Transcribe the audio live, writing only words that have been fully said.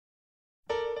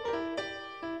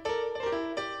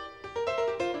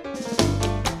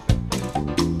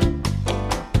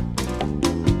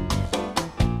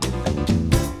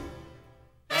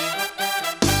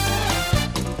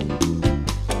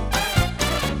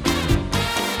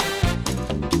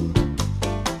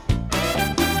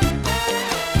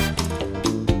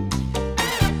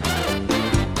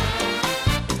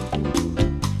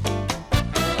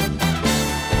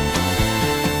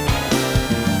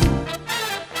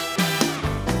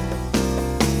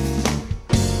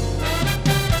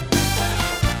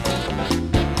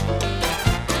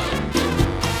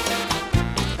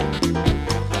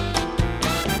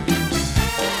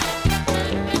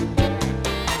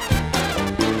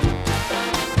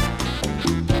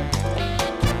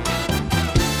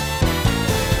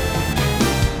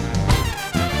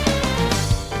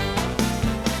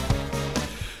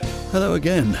Hello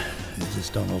again, this is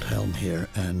Donald Helm here,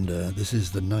 and this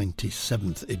is the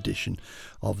 97th edition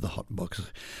of the Hot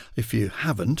Box. If you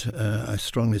haven't, I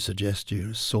strongly suggest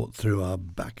you sort through our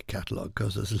back catalogue,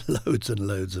 because there's loads and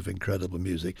loads of incredible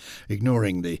music,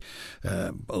 ignoring the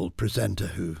old presenter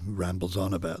who rambles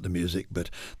on about the music, but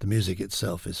the music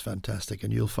itself is fantastic,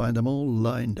 and you'll find them all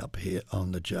lined up here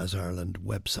on the Jazz Ireland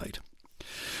website.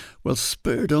 Well,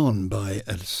 spurred on by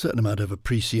a certain amount of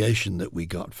appreciation that we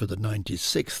got for the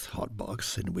 96th Hot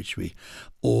Box, in which we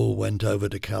all went over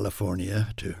to California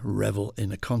to revel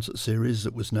in a concert series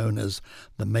that was known as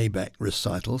the Maybeck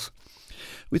Recitals,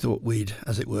 we thought we'd,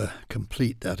 as it were,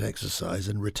 complete that exercise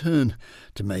and return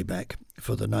to Maybeck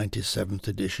for the 97th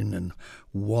edition and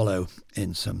wallow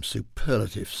in some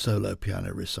superlative solo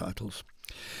piano recitals.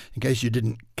 In case you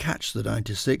didn't catch the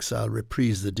 96, I'll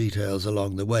reprise the details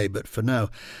along the way, but for now,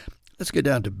 let's get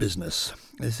down to business.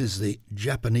 This is the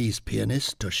Japanese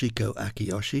pianist Toshiko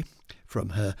Akyoshi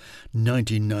from her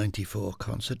 1994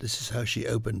 concert. This is how she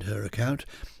opened her account.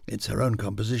 It's her own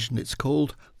composition. It's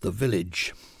called The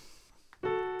Village.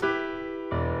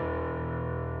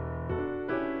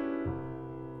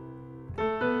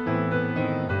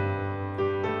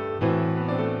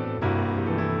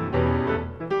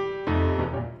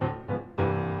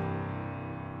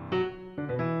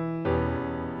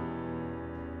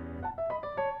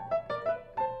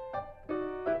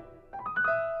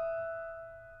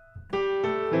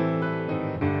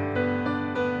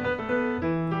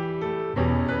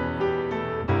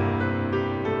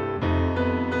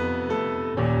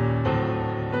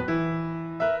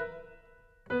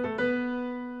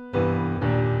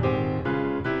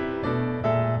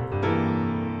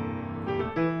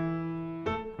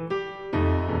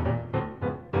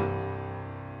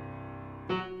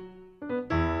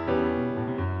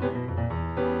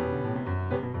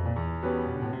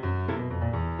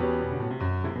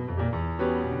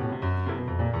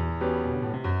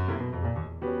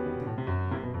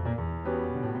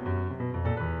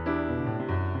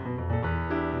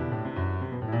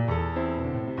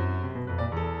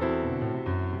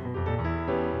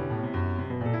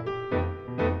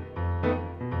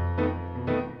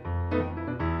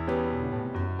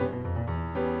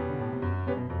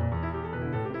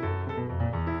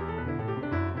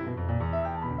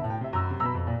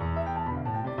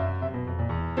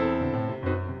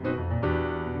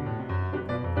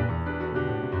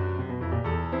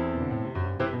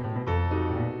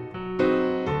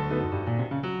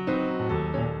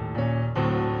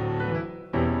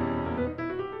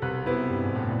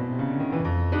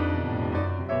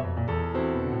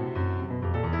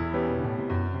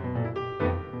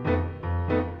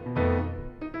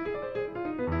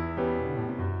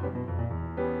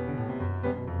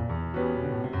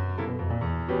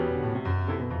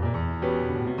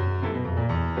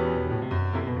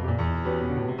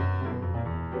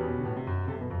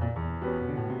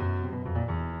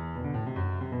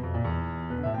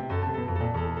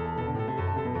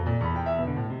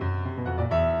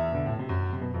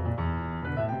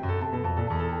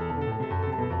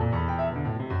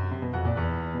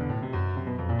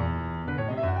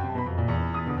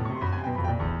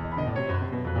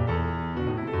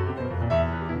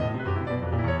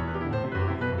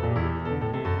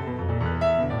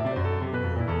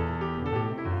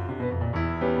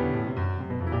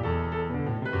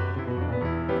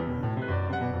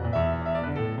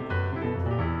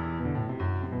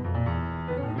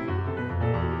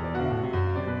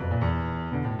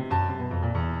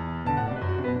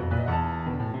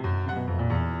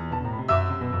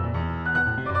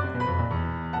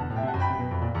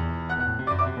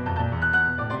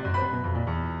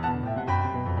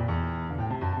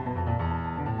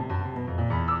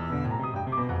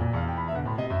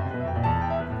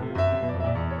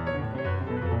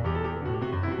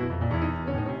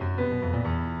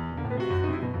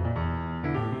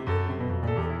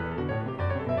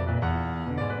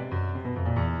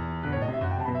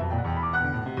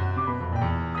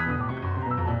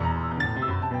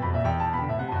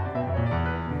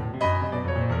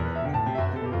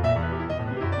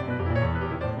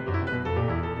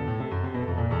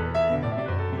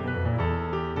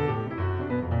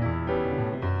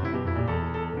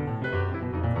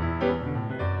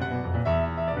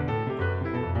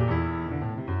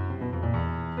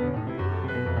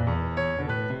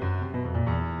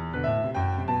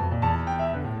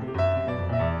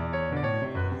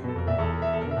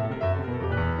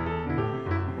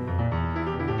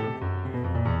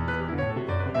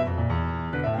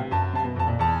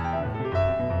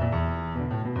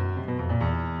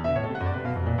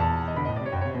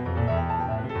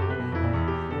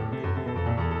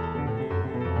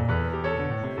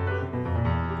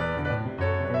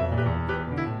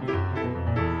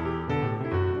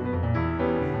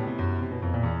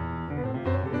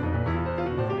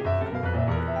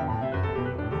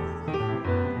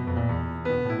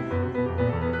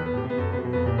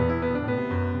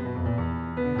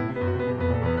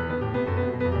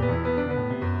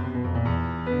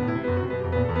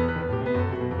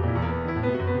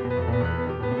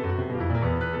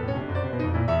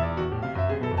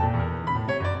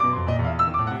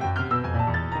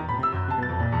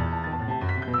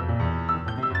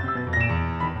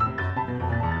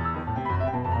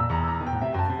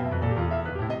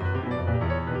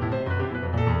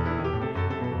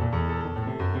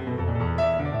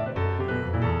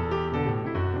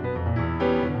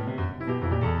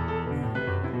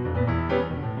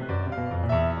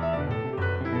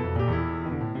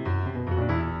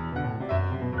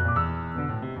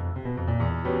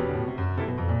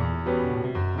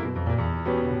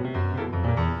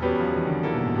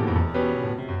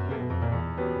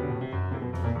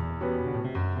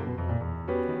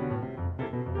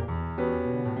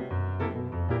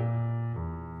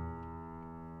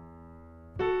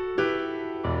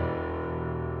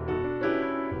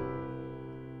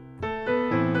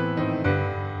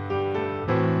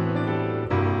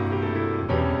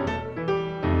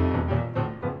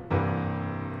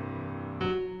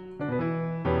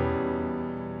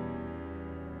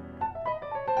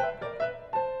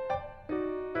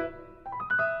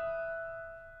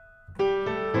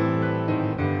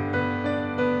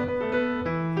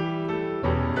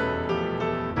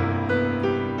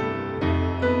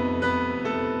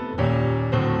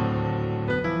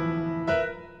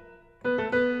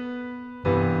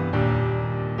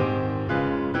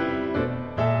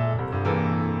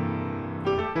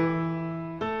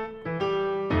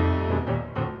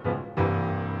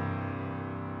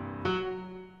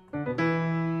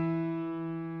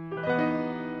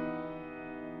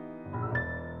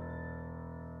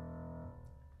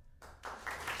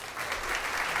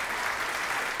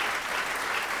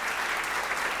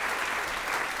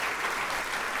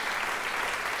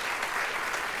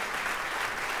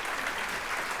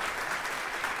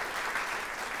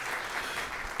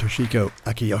 Toshiko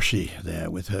Akyoshi there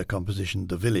with her composition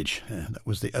The Village. That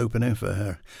was the opener for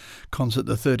her concert,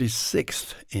 the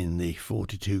 36th in the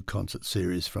 42 concert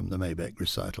series from the Maybeck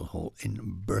Recital Hall in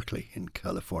Berkeley in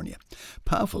California.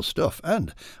 Powerful stuff,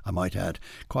 and I might add,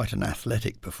 quite an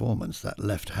athletic performance. That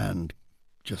left hand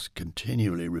just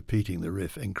continually repeating the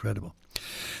riff, incredible.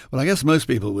 Well, I guess most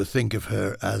people would think of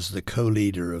her as the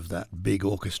co-leader of that big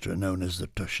orchestra known as the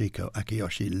Toshiko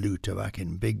Akyoshi Lu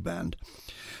Tabakin Big Band.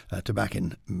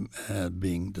 Tabakin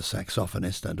being the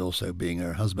saxophonist and also being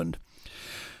her husband.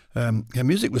 Her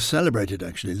music was celebrated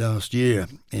actually last year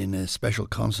in a special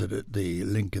concert at the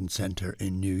Lincoln Center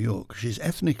in New York. She's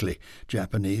ethnically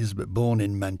Japanese but born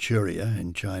in Manchuria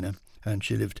in China, and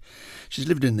she's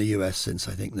lived in the US since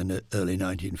I think the early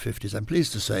 1950s. I'm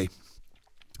pleased to say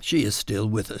she is still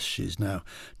with us. She's now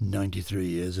 93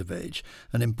 years of age,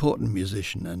 an important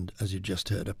musician and, as you just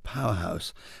heard, a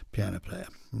powerhouse piano player.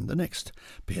 And the next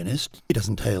pianist, he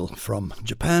doesn't hail from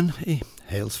Japan, he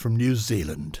hails from New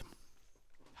Zealand.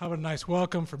 How about a nice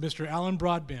welcome for Mr. Alan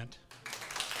Broadbent.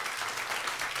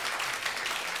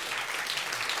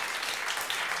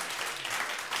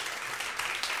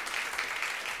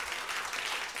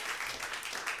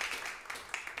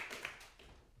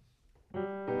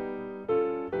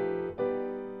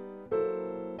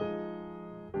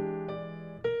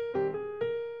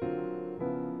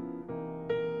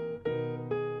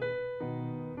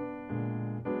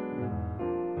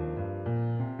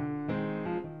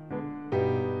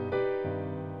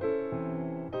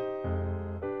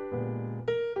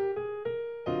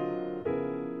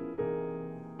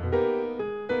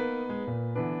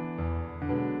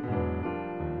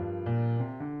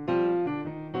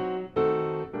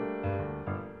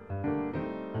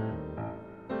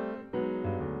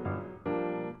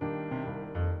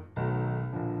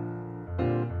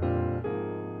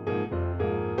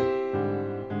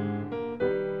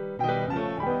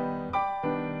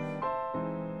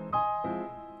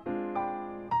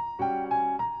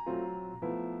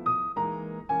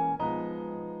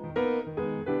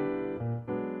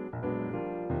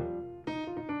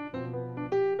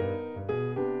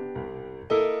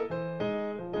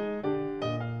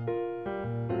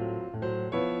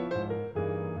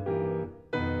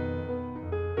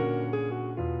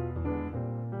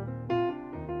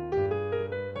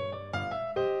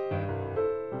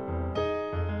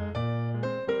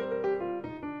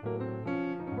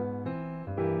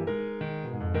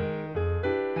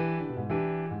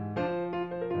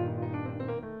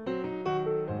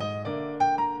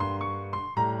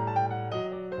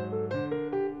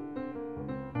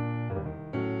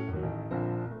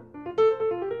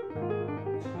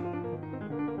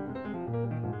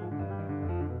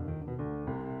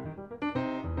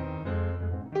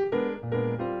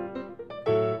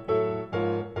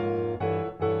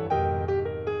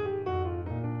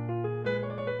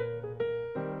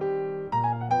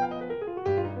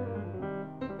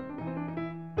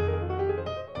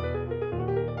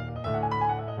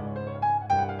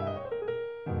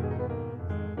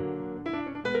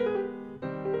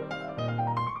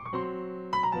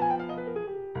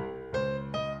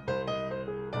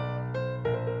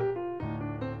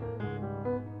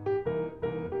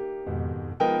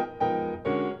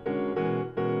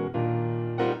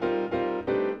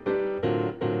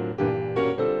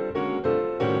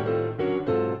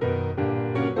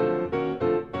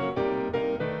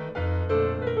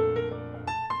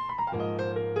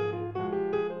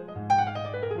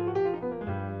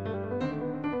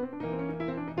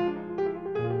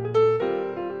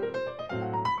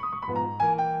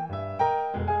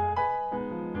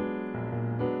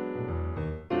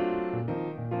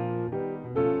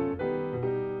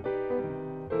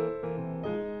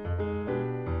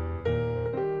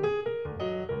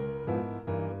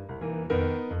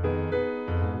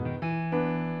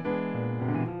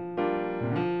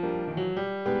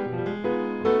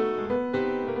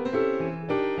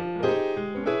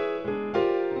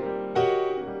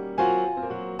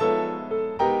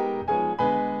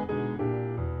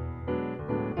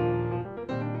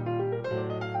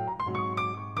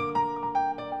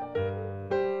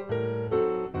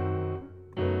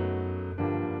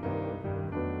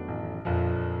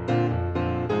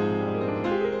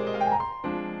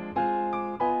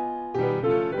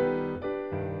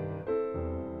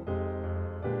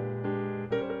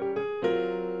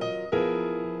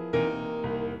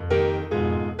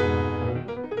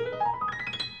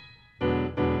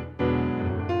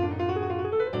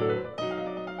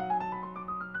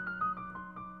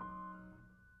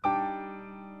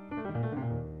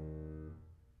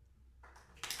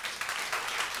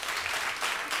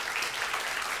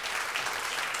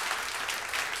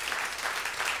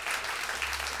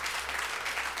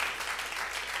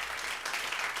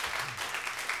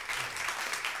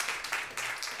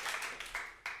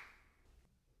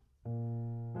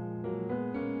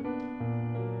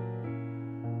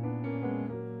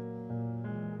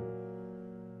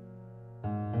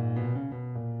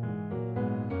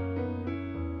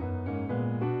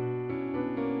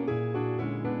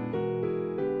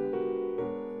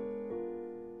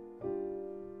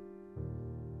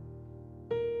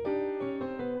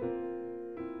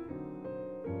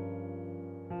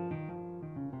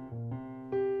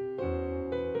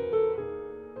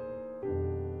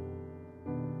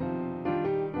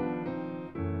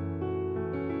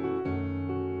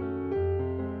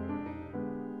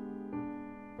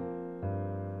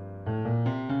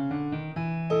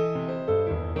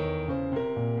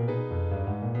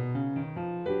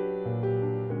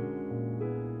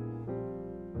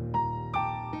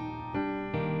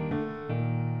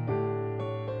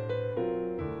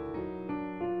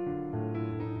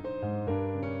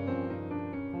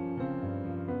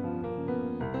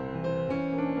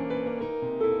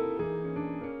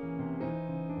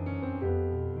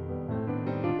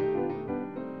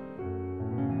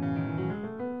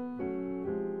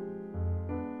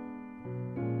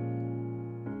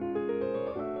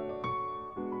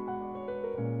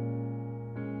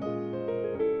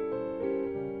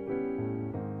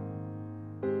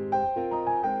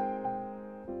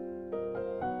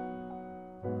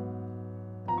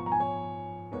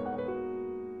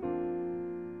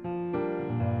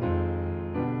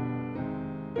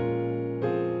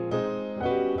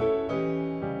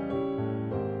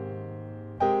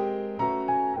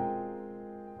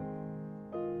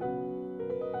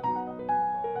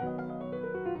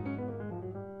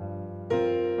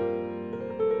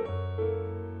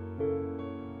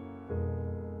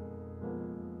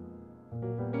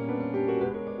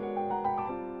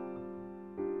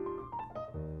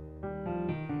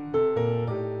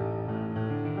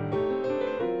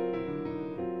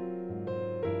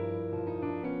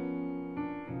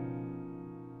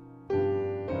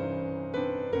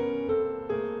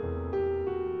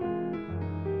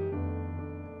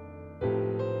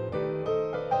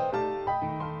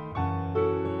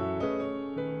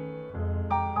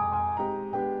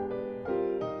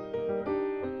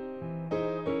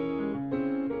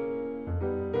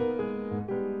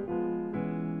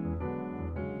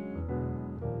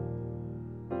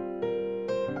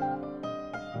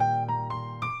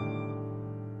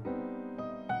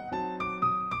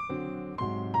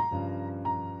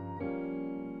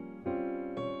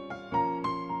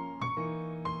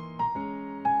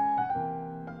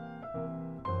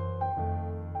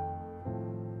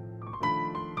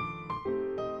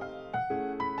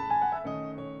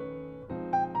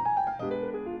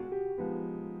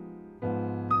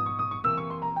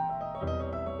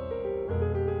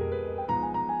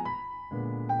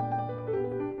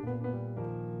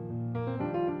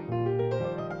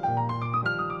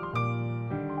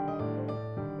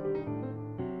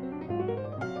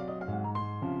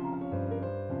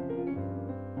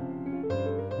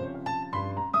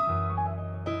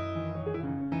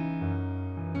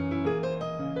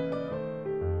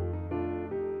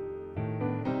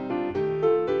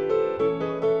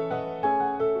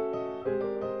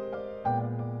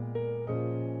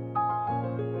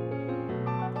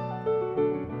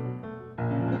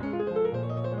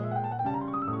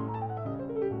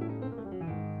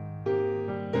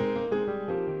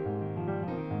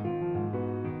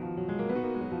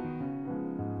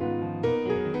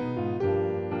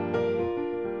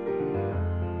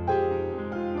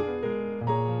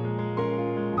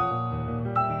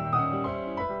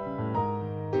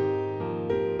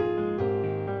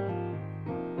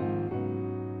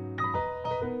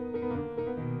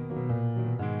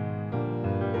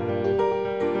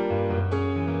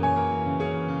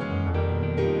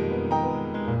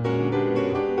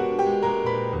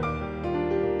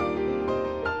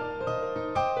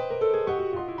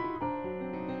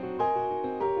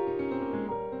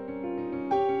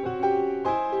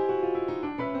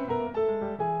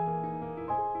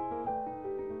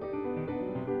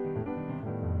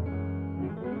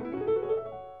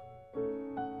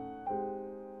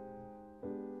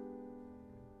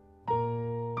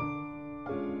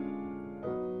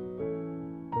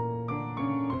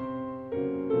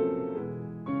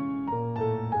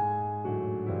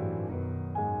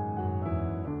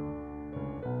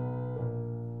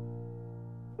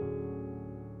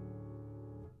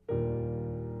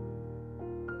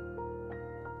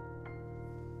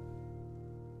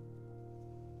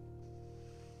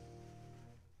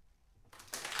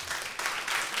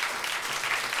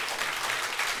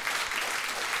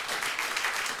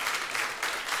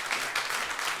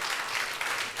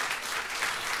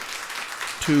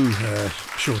 two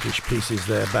shortish pieces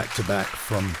there back to back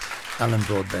from Alan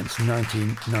Broadbent's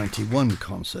 1991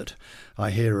 concert. I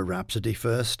Hear a Rhapsody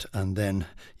first, and then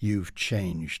You've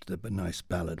Changed, the nice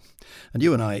ballad. And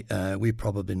you and I, we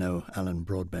probably know Alan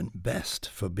Broadbent best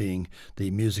for being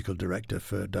the musical director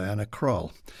for Diana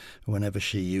Krall, whenever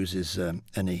she uses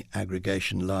any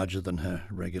aggregation larger than her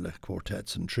regular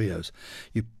quartets and trios.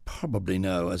 You probably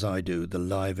know, as I do, the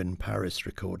Live in Paris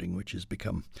recording, which has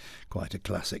become quite a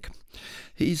classic.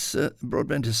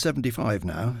 Broadbent is 75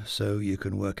 now, so you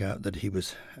can work out that he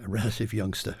was a relative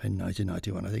youngster in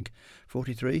 1991, I think.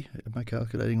 43, am I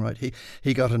calculating right?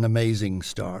 He got an amazing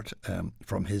start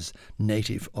from his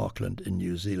native Auckland in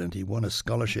New Zealand. He won a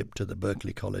scholarship to the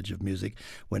Berklee College of Music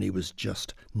when he was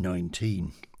just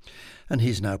 19. And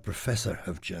he's now Professor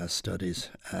of Jazz Studies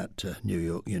at New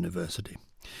York University.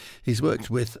 He's worked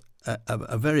with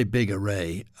a very big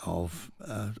array of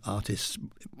artists,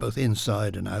 both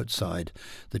inside and outside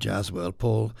the jazz world.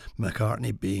 Paul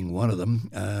McCartney being one of them,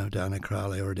 Diana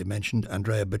Krall I already mentioned,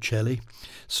 Andrea Bocelli,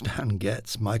 Stan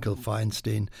Getz, Michael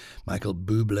Feinstein, Michael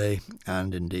Bublé,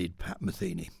 and indeed Pat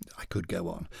Metheny. I could go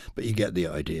on, but you get the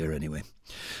idea anyway.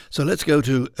 So let's go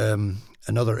to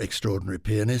another extraordinary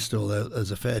pianist, although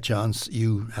there's a fair chance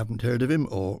you haven't heard of him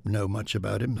or know much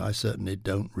about him. I certainly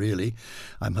don't really.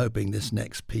 I'm hoping this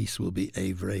next piece will be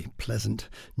a very pleasant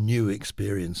new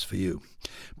experience for you,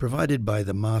 provided by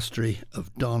the mastery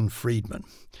of Don Friedman.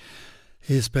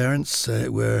 His parents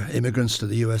were immigrants to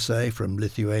the USA from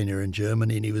Lithuania and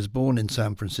Germany, and he was born in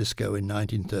San Francisco in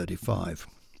 1935.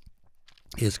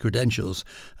 His credentials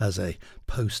as a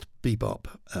post-bebop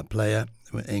player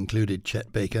included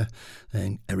Chet Baker,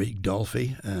 and Eric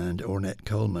Dolphy, and Ornette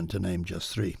Coleman, to name just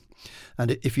three.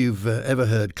 And if you've ever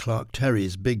heard Clark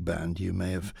Terry's big band, you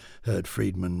may have heard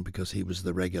Friedman because he was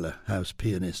the regular house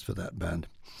pianist for that band.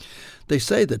 They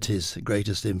say that his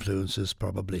greatest influence is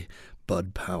probably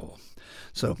Bud Powell.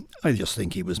 So I just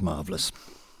think he was marvellous.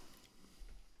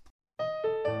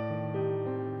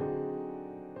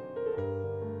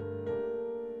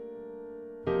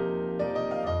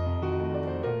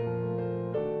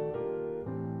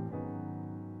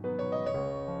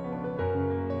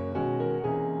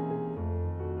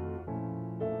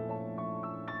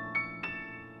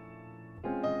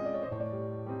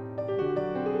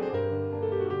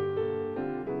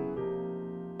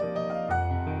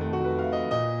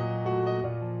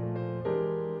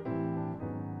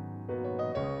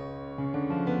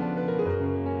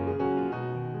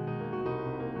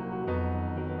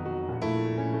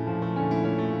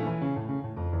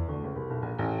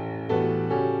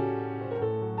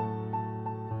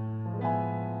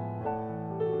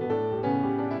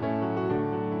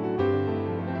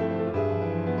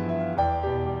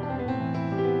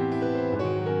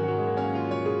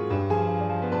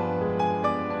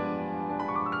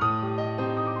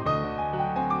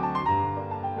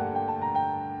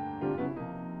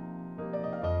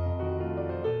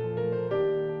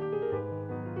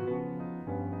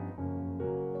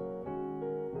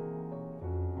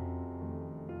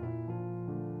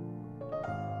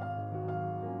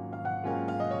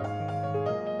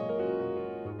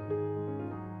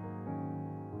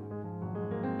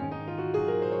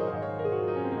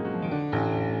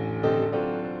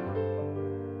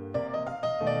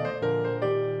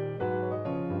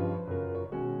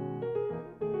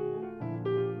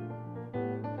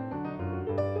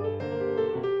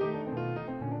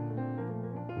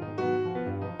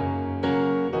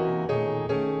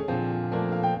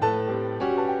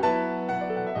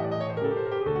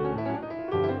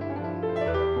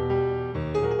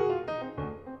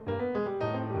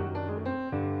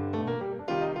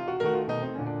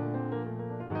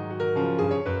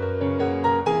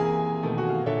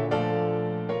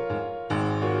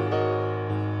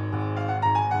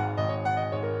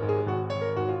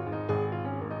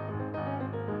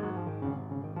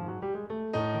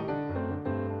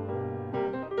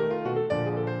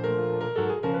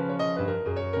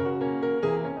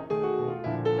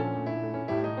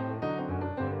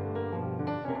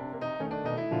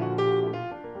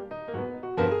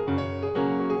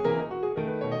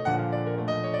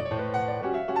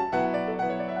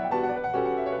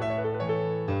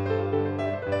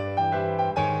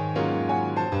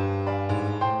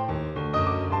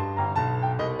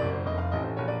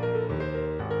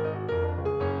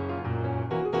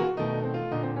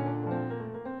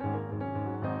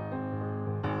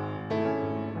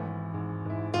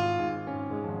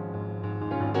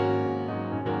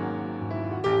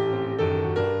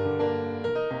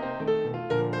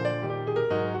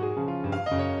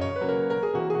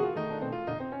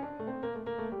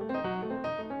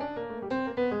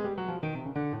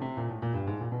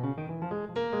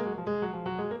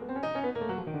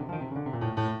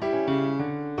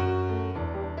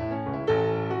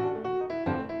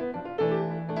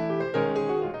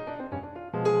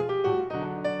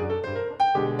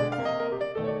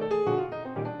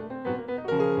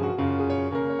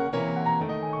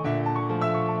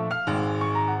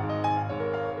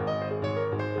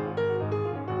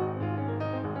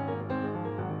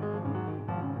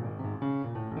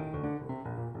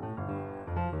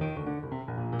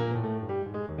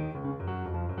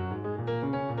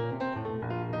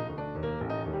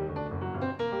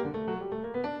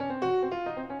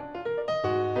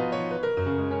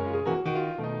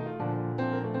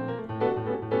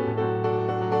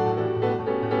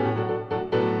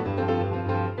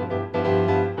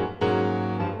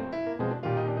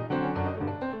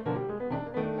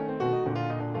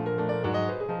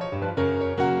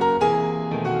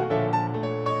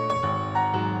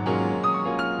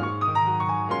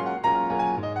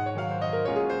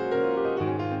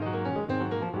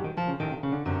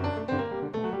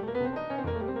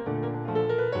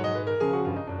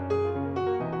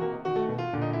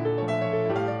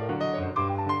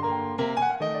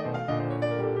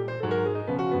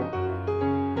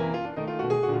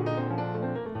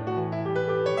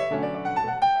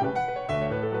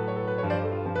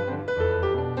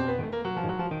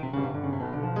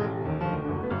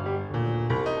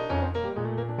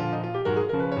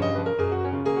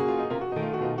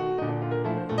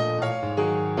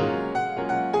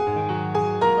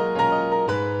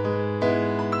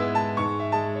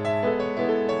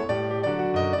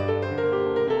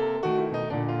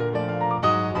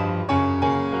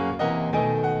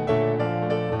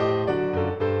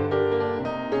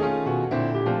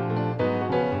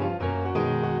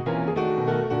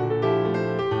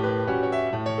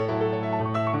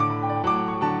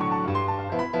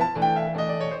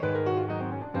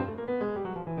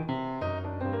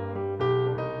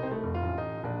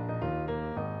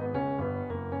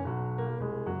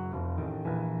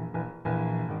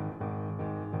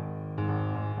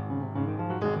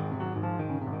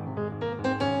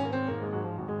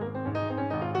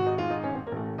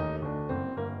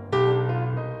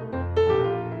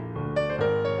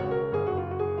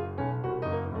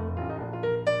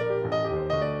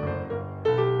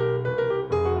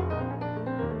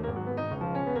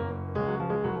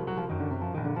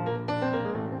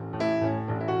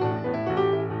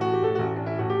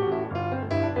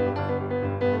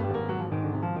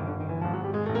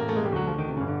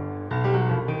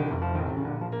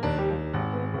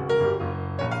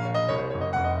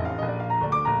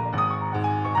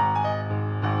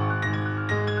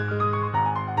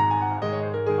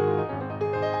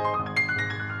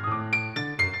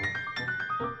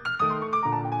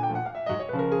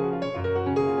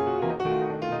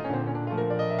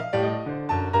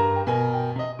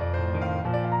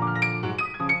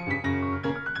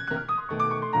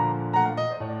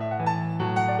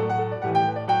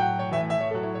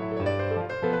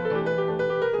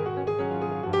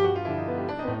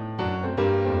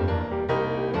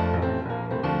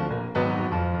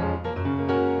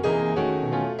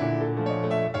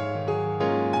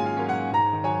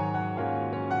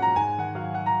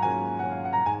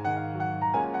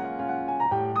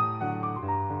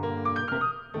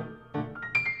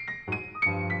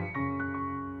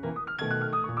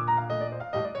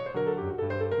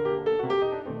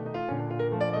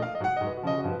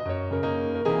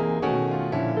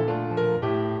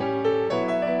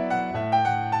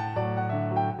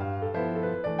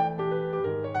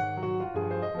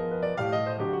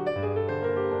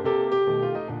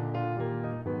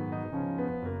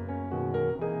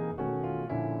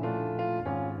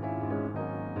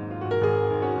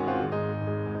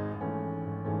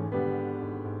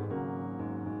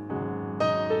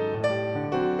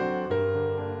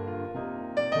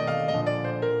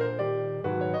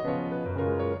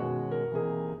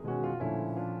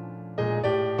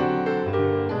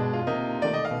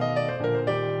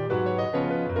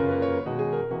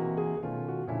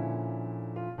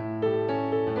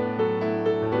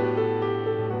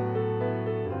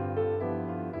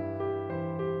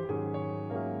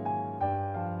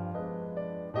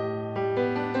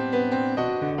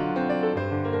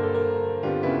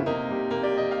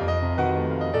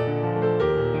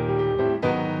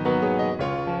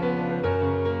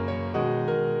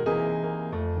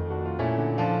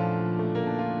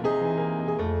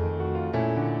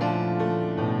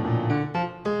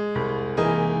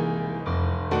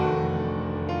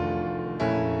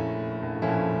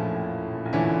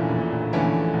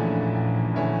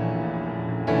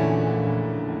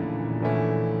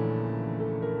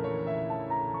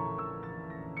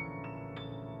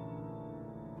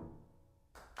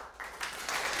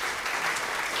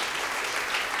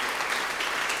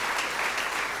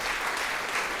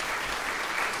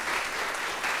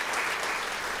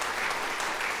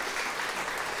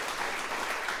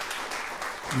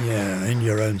 Yeah, In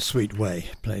Your Own Sweet Way,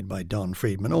 played by Don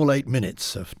Friedman. All 8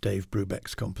 minutes of Dave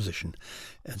Brubeck's composition,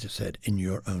 as I said, In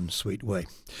Your Own Sweet Way.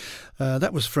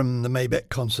 That was from the Maybeck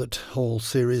Concert Hall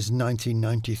Series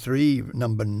 1993,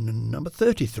 number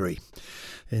 33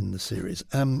 in the series.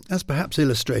 As perhaps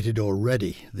illustrated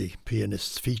already, the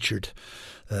pianists featured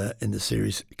in the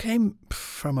series came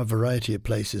from a variety of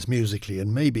places musically,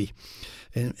 and maybe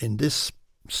in this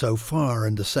so far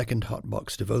in the second hot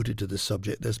box devoted to this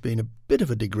subject, there's been a bit of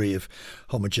a degree of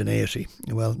homogeneity.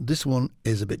 Well, this one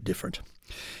is a bit different.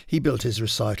 He built his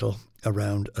recital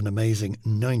around an amazing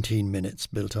 19 minutes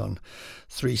built on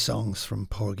 3 songs from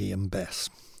Porgy and Bess.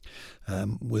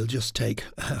 We'll just take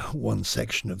one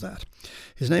section of that.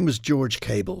 His name was George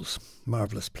Cables,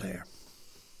 marvellous player.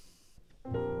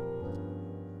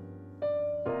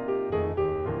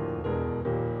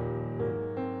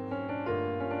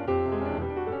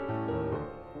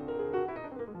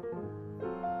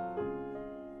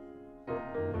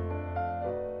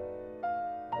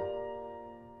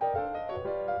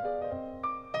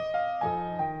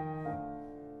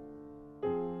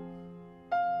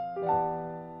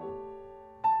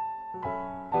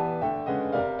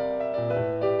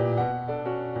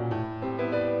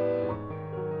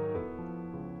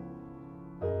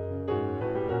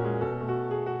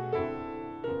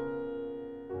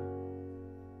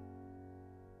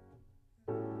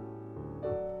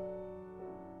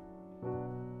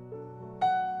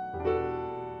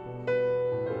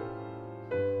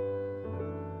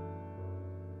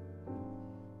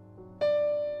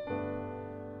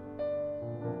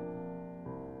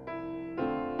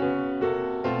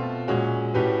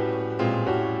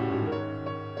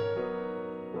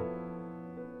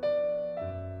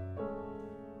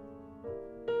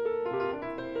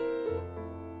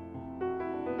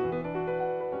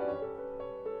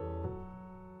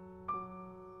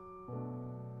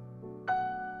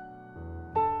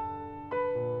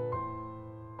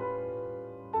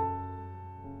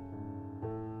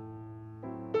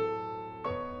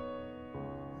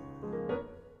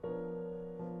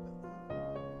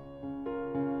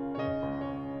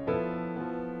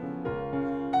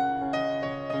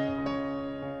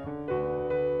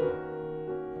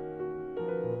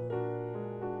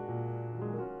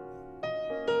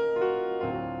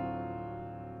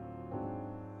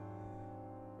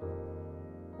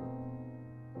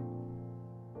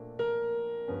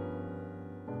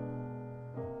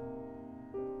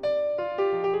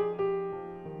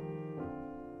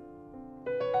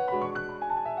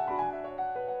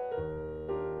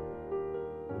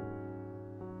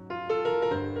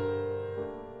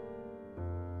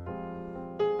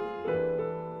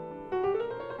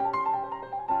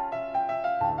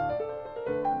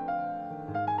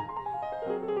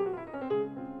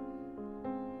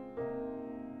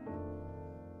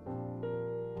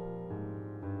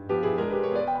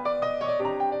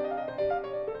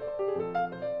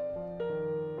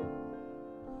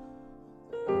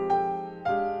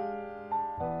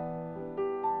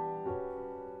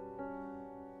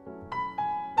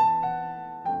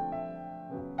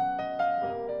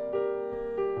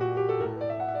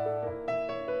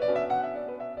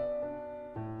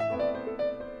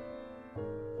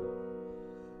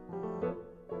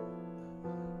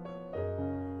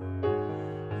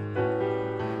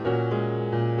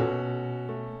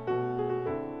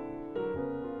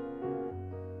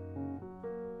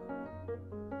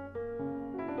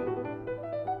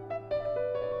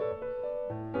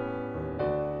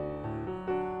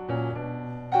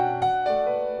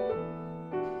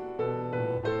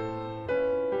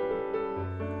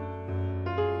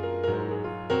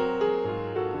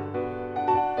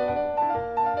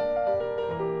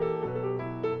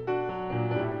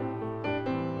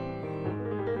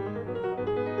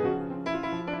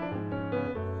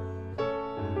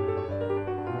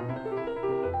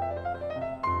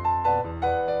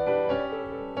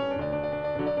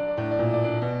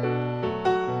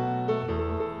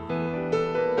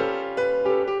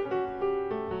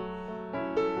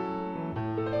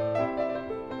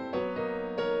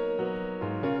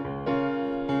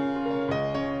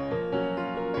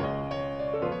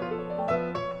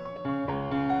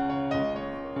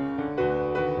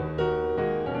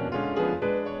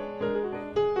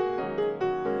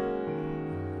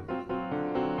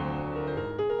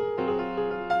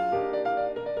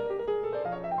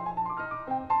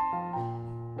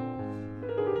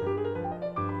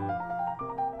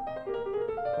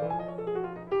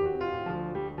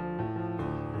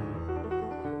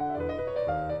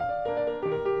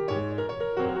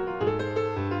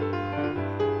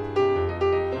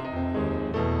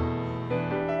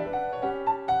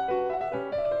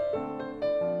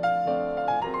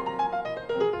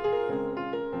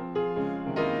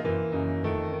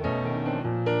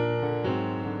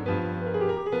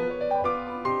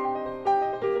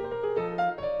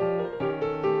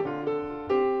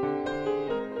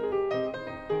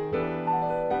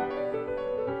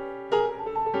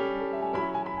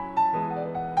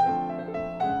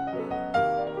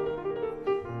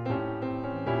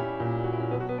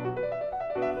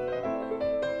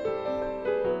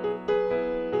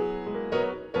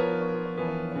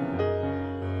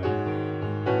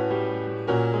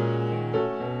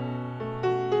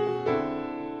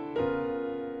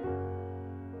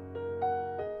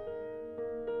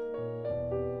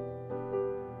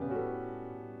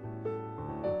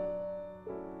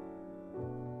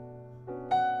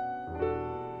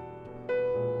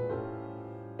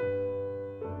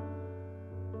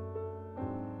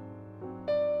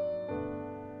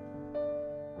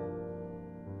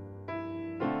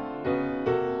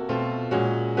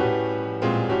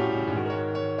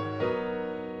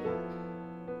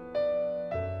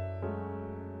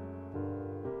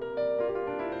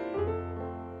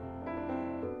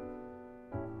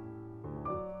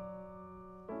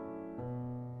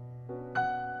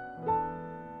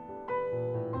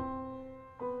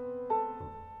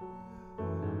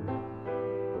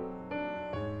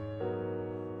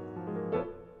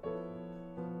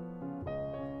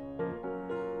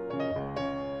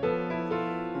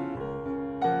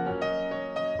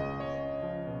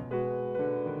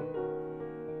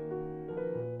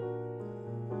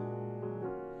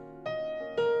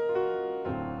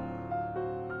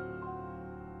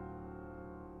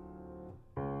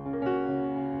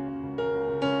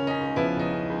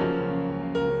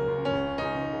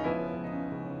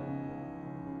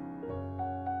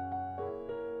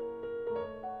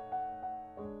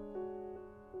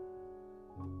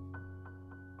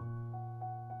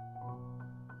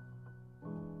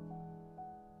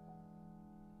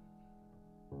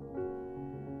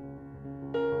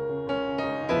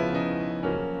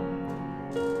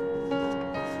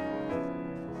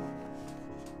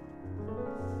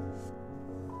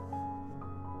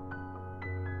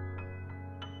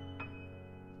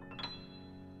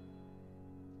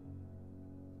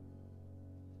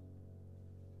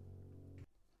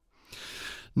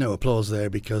 No applause there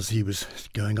because he was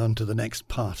going on to the next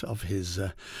part of his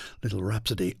little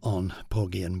rhapsody on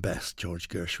Porgy and Bess, George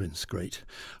Gershwin's great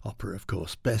opera, of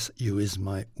course. Bess, you is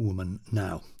my woman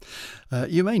now.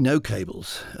 You may know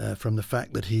Cables from the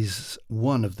fact that he's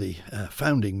one of the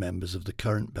founding members of the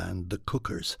current band, The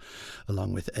Cookers,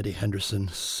 along with Eddie Henderson,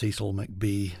 Cecil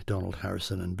McBee, Donald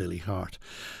Harrison and Billy Hart.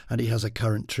 And he has a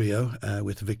current trio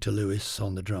with Victor Lewis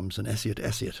on the drums and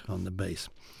Essiot on the bass.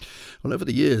 Well, over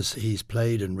the years, he's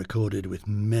played and recorded with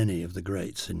many of the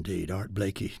greats indeed. Art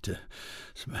Blakey, to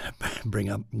bring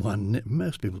up one.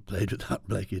 Most people played with Art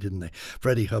Blakey, didn't they?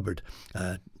 Freddie Hubbard,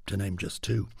 to name just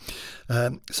two.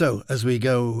 So, as we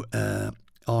go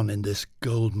on in this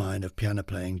gold mine of piano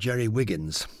playing, Gerry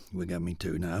Wiggins, we're coming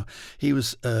to now. He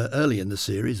was early in the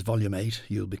series, Volume 8.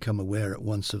 You'll become aware at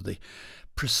once of the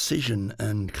precision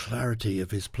and clarity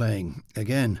of his playing.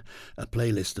 Again, a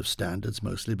playlist of standards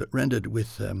mostly, but rendered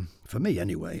with, for me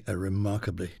anyway, a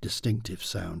remarkably distinctive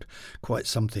sound. Quite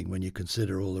something when you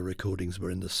consider all the recordings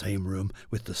were in the same room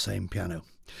with the same piano.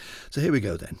 So here we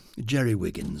go then, Gerry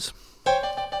Wiggins.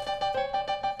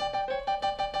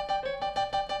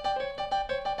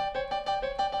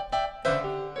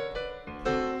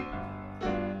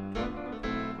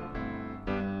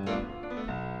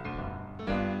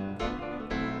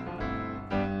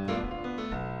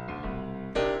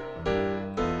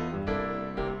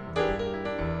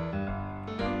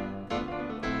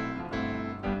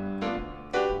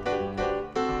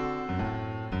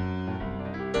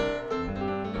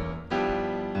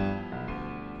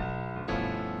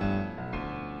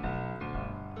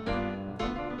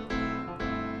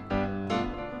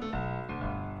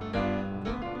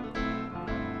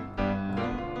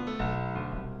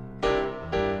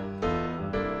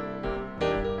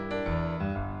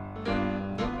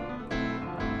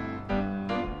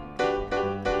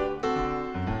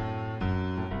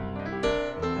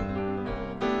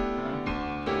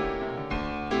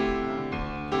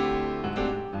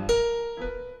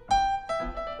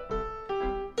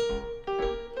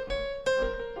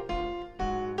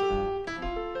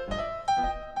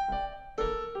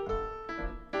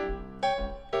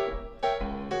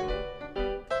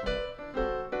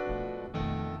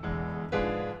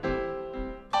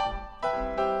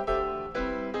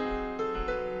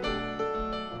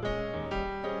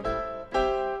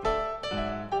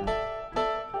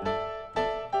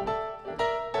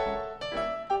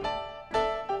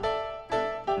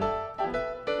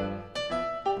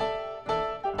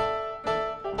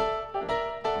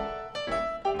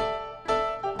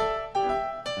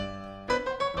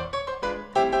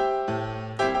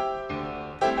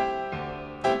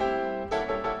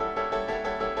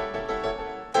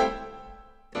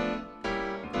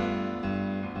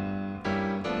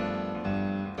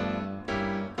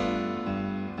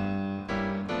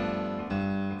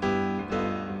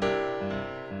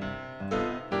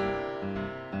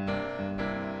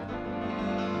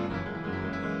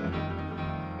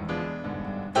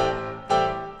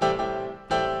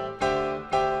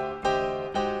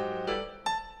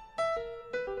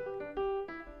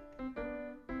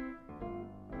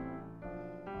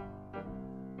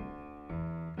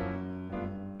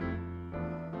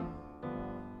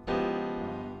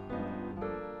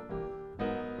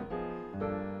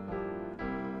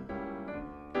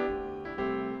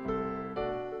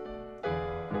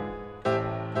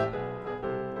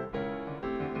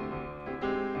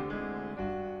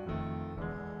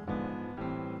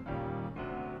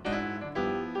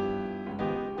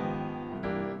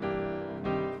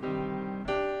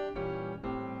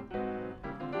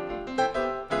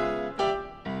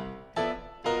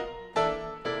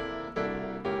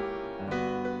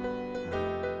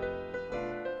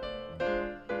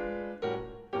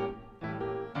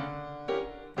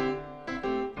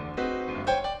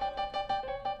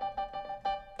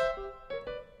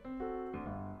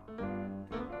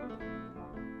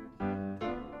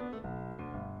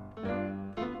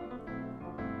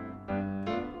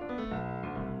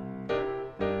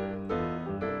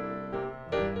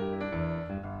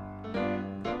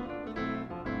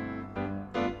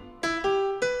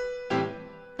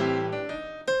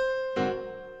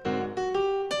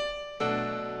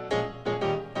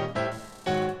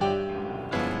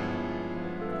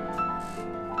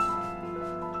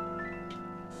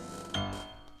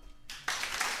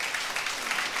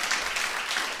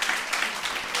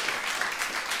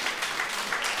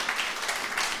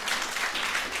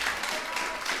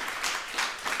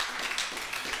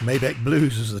 Maybeck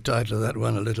Blues is the title of that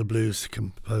one, a little blues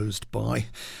composed by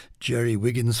Gerry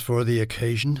Wiggins for the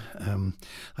occasion.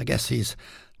 I guess he's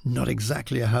Not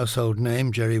exactly a household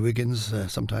name, Gerry Wiggins,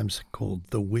 sometimes called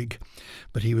the Wig,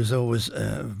 but he was always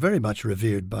very much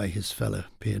revered by his fellow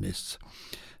pianists.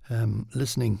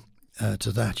 Listening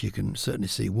to that, you can certainly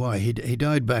see why. He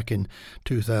died back in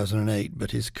 2008,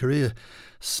 but his career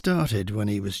started when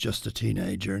he was just a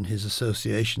teenager, and his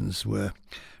associations were,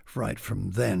 right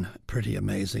from then, pretty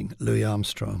amazing. Louis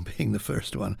Armstrong being the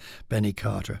first one, Benny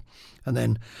Carter, and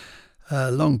then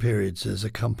long periods as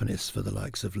accompanist for the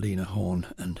likes of Lena Horne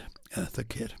and Eartha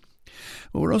Kitt.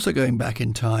 Well, we're also going back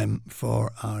in time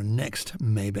for our next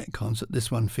Maybeck concert.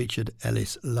 This one featured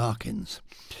Ellis Larkins.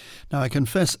 Now, I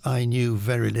confess I knew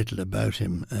very little about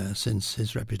him since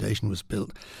his reputation was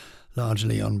built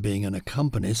largely on being an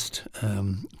accompanist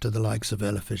to the likes of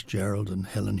Ella Fitzgerald and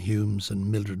Helen Humes and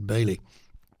Mildred Bailey.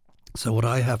 So what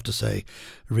I have to say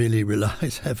really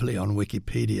relies heavily on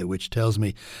Wikipedia, which tells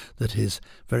me that his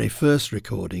very first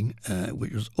recording,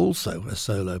 which was also a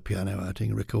solo piano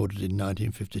outing recorded in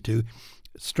 1952,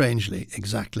 strangely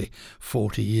exactly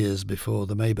 40 years before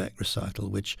the Maybeck recital,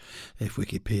 which, if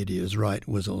Wikipedia is right,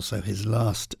 was also his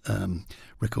last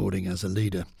recording as a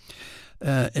leader.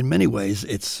 In many ways,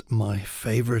 it's my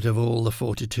favourite of all the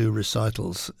 42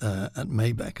 recitals at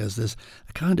Maybeck, as there's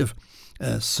a kind of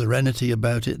serenity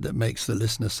about it that makes the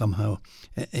listener somehow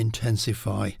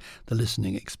intensify the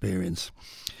listening experience.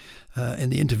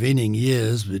 In the intervening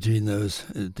years between those,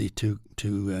 the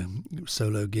two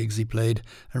solo gigs, he played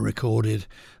and recorded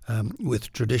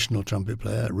with traditional trumpet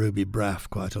player Ruby Braff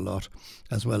quite a lot,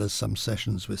 as well as some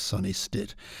sessions with Sonny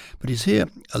Stitt. But he's here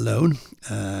alone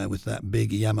with that big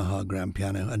Yamaha grand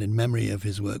piano, and in memory of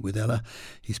his work with Ella,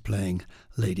 he's playing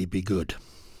Lady Be Good.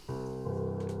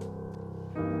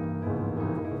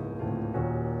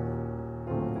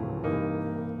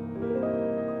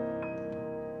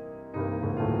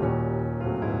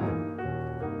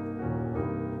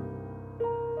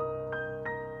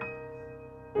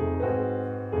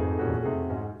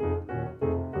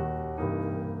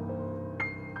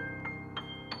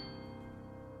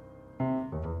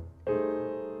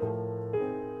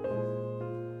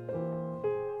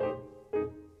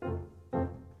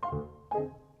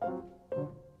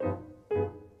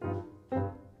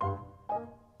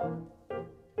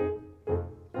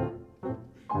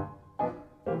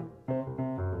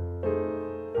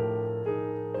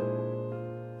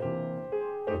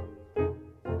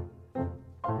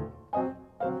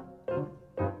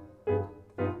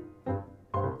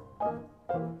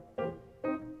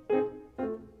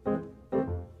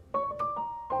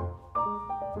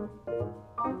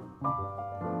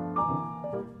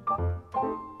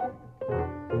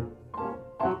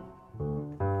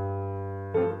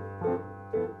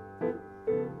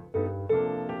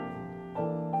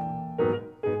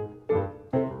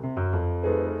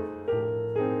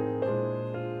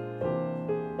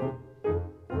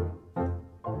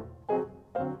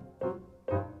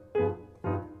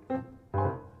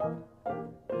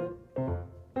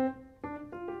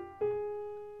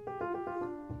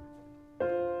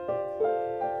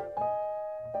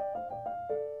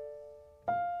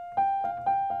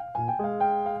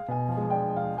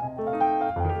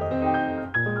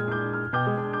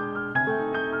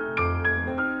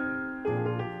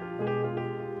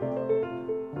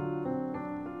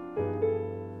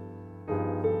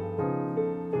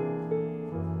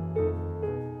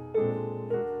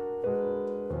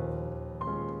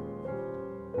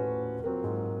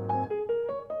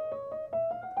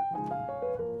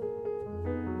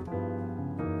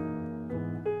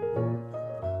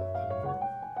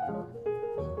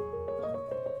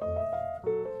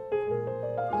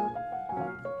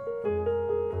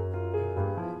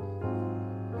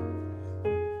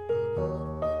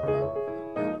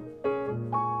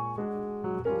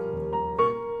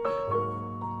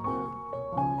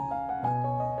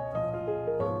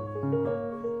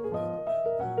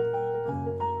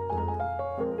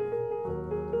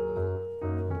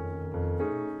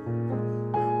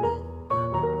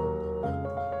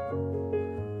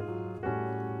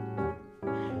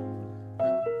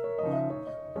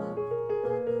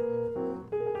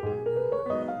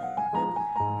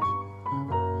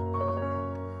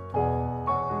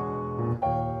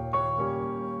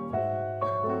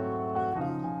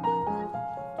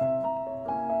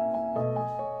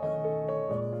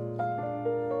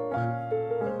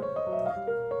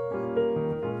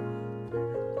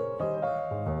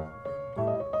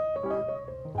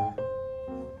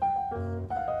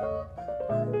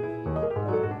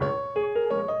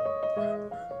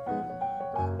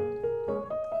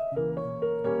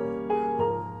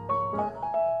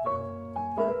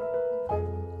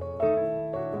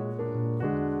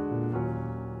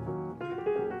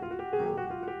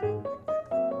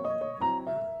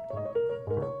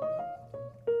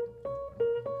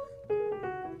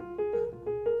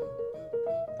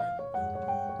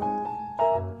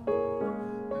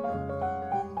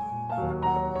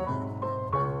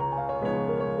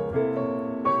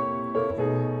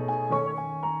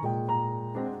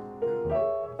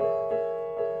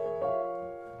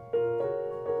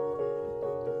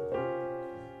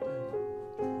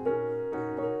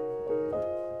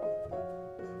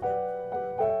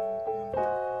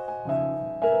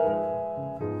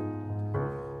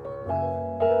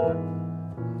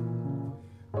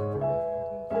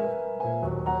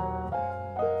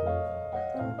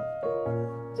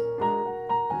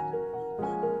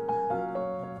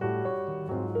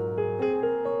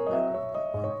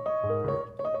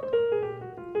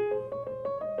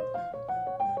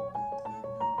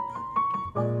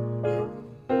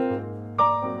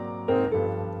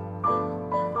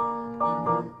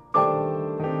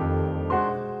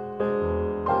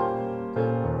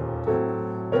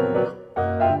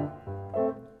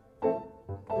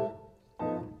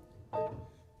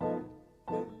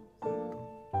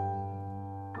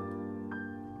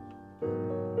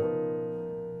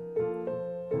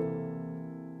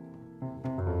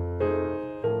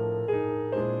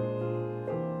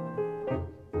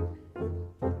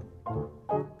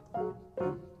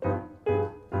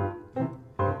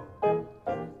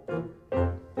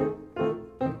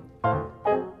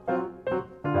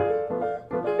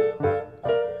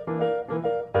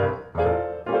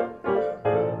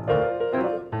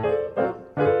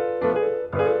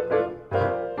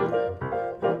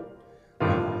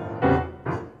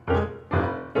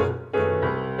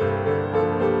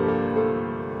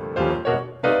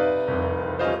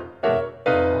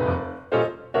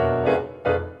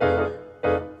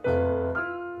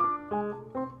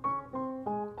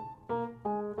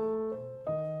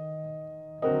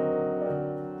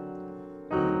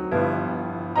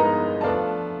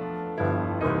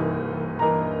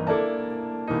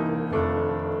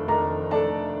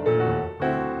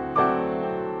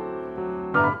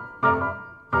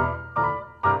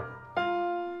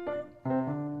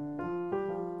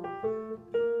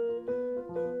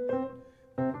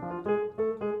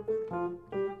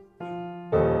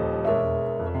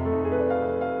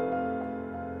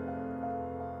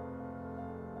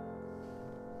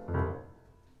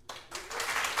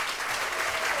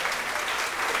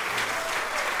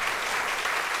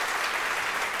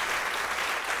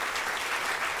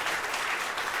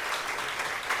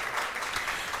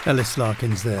 Ellis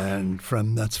Larkins there, and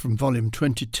that's from volume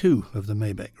 22 of the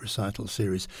Maybeck Recitals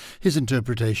series, his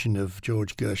interpretation of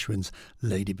George Gershwin's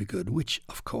Lady Be Good, which,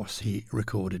 of course, he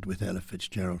recorded with Ella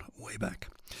Fitzgerald way back.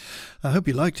 I hope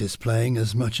you liked his playing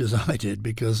as much as I did,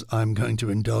 because I'm going to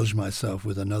indulge myself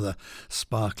with another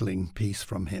sparkling piece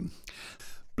from him.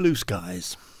 Blue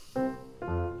Skies.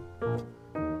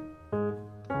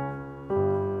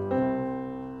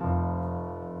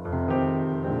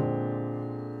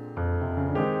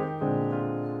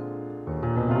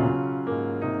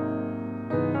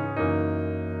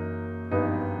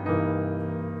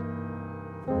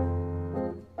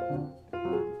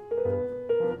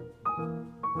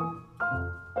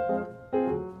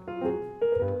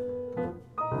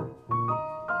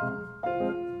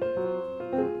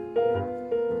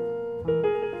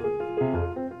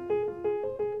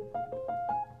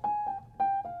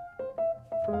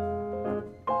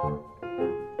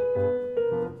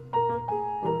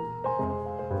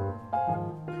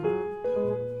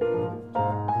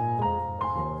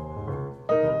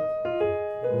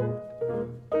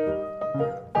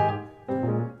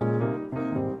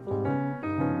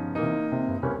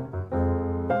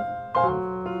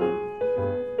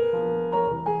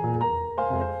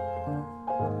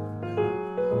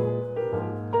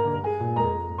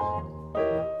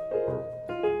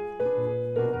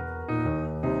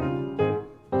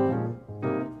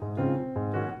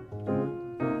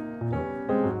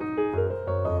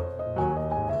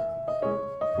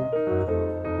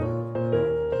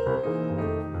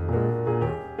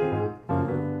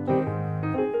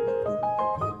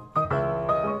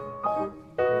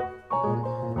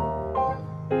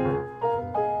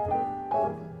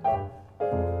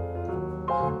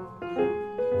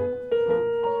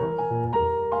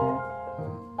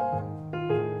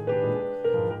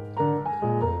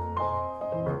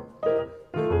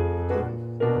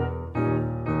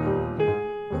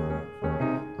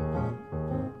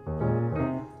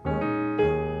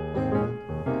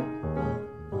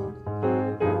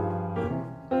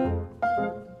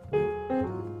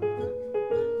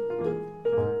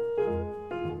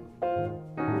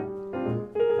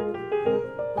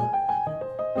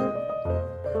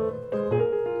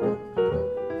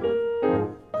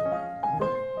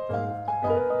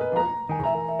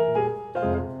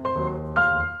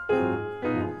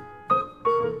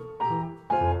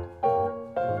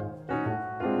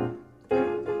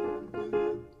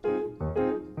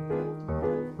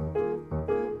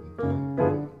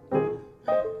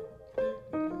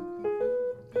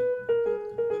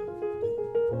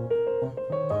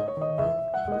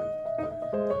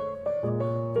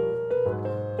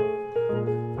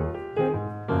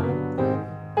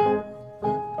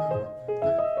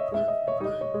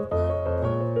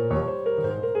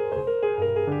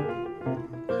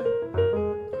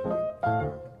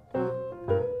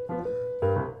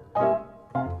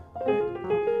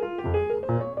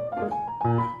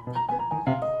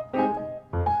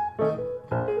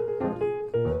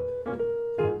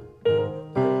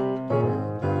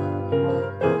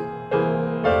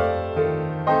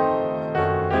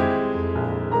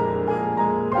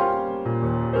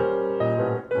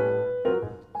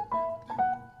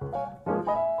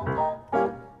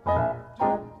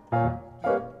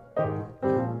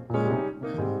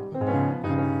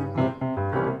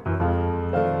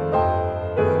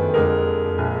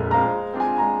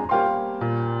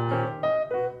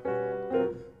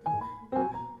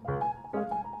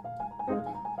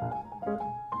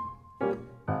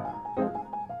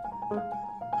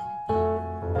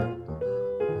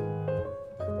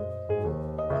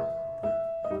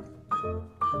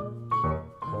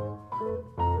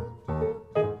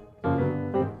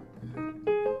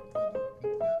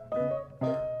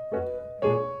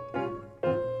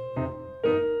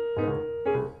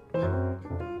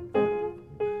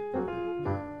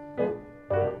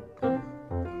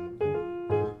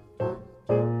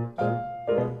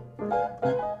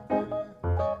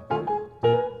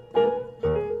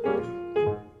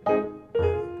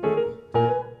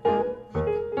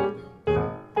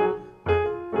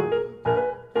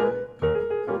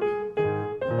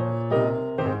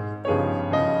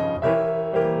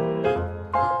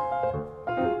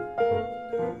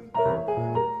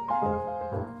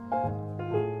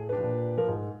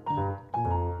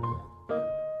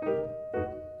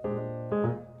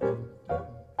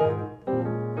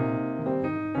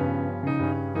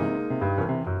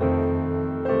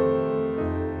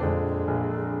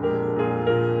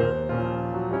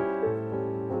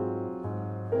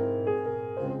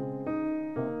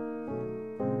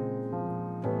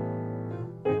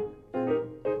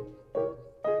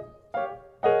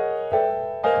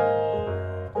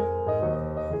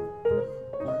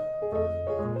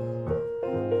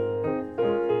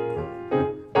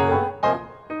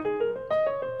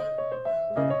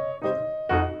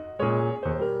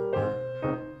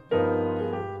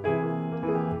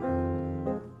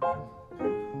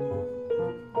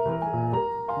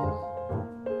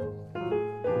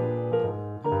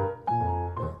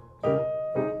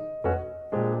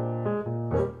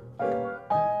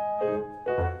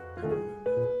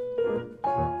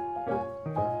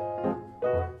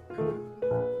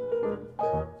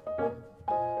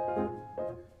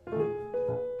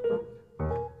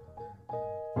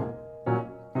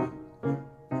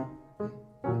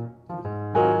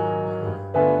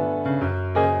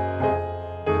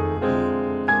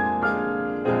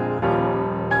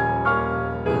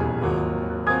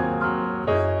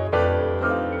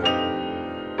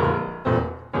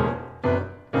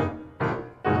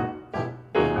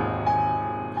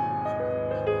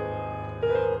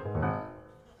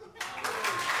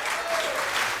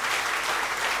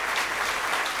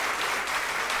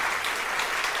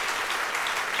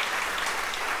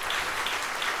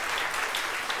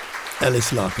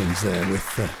 Ellis Larkins there with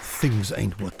Things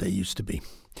Ain't What They Used to Be.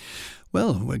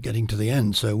 Well, we're getting to the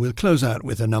end, so we'll close out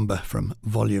with a number from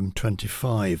volume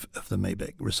 25 of the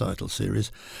Maybeck Recital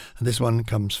series, and this one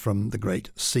comes from the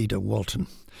great Cedar Walton.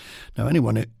 Now,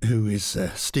 anyone who is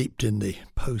steeped in the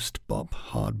post-bop,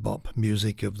 hard-bop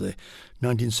music of the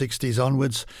 1960s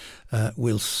onwards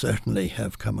will certainly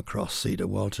have come across Cedar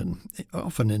Walton,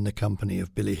 often in the company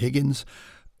of Billy Higgins,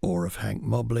 or of Hank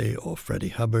Mobley, or Freddie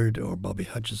Hubbard, or Bobby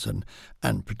Hutcherson,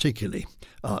 and particularly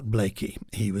Art Blakey.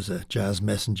 He was a jazz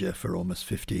messenger for almost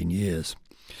 15 years.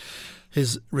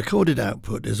 His recorded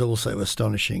output is also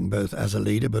astonishing, both as a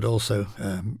leader but also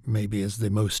maybe as the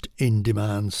most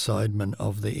in-demand sideman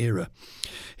of the era.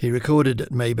 He recorded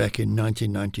at Maybeck in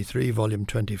 1993, volume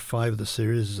 25 of the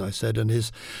series, as I said, and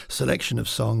his selection of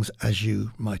songs, as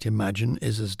you might imagine,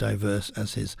 is as diverse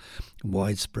as his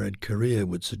widespread career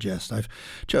would suggest. I've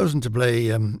chosen to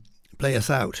play us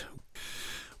out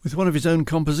with one of his own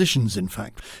compositions, in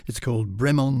fact. It's called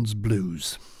Bremon's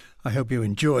Blues. I hope you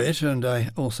enjoy it, and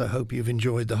I also hope you've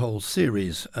enjoyed the whole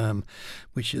series,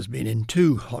 which has been in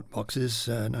two hot boxes,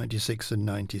 96 and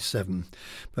 97,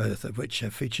 both of which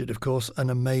have featured, of course, an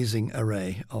amazing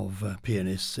array of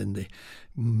pianists in the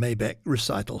Maybeck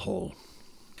Recital Hall.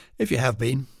 If you have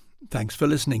been, thanks for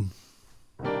listening.